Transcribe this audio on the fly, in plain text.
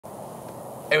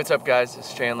Hey, what's up guys?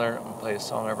 It's Chandler. I'm going to play a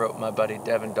song I wrote with my buddy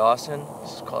Devin Dawson.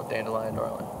 This is called Dandelion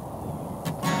Darlin.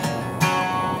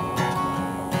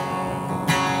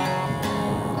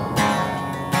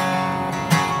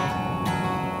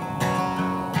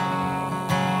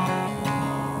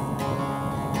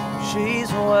 She's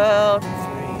wild and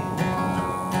free.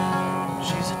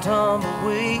 She's a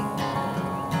tumbleweed.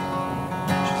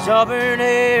 She's auburn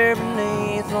hair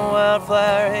beneath a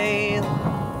wildflower halo.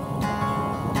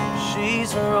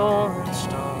 She's a rolling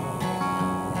stone,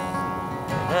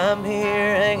 and I'm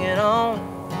here hanging on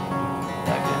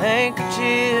like a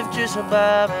handkerchief just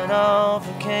bobbing off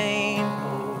a cane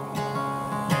pole.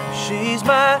 She's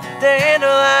my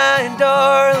dandelion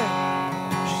darling.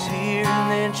 She's here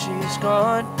and then she's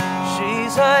gone.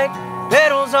 She's like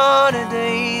petals on a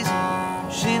daisy.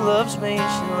 She loves me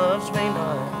not.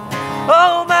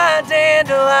 Oh, my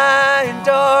dandelion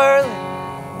darling,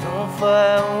 don't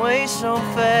fly away so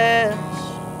fast.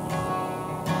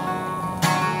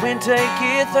 Wind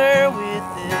taketh her with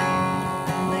it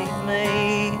and leave me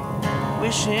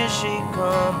wishing she'd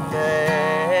come back.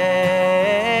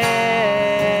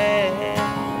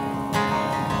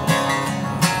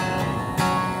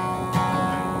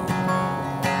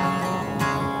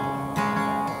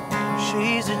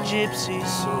 She's a gypsy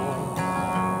soul.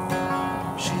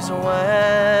 She's a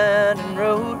winding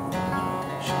road.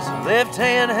 She's a left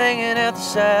hand hanging out the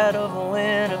side of a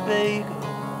Winnebago.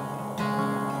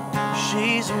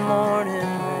 She's a morning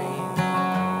rain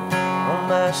on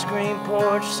my screen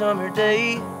porch summer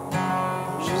day.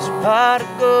 She's a pot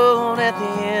of gold at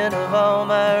the end of all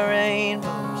my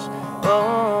rainbows.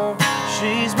 Oh,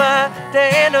 she's my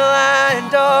dandelion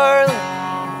darling.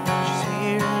 She's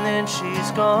here and then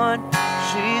she's gone.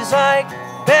 She's like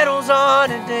petals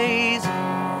on a daisy.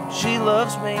 She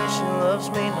loves me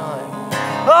not.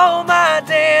 Oh, my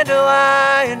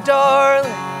dandelion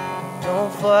darling,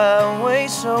 don't fly away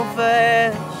so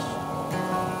fast.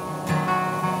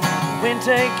 Wind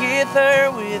taketh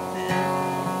her with it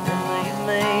and leave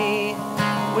me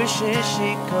wishing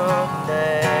she'd come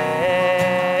back.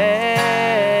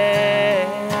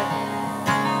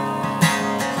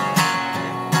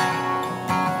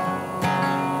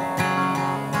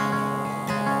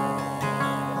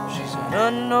 She's an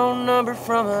unknown number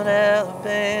from an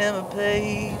Alabama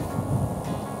pave.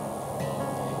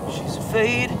 She's a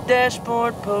faded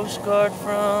dashboard postcard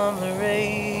from the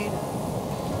raid.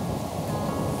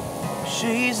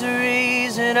 She's the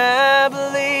reason I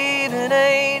believe in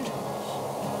angels.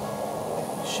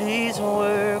 She's a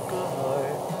work of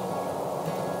art,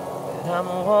 and I'm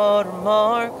a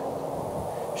watermark.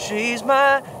 She's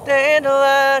my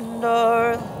dandelion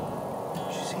darling.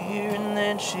 She's here and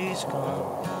then she's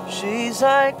gone. She's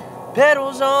like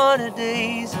petals on a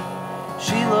daisy.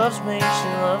 She loves me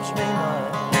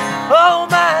not. Oh,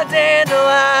 my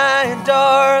dandelion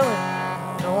darling,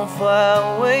 don't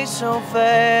fly away so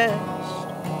fast.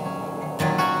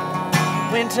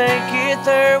 Wind taketh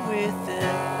her with it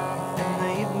and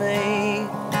leave me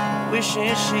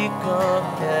wishing she'd come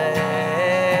back.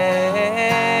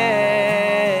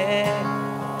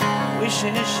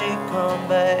 Wishing she'd come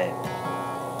back.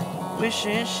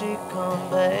 Wishing she'd come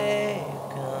back.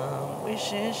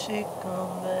 Wishing she'd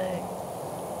come back.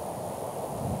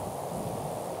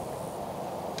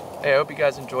 Hey, I hope you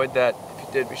guys enjoyed that. If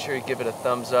you did, be sure you give it a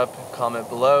thumbs up, comment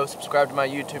below, subscribe to my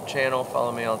YouTube channel,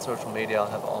 follow me on social media. I'll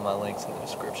have all my links in the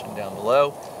description down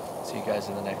below. See you guys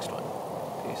in the next one.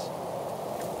 Peace.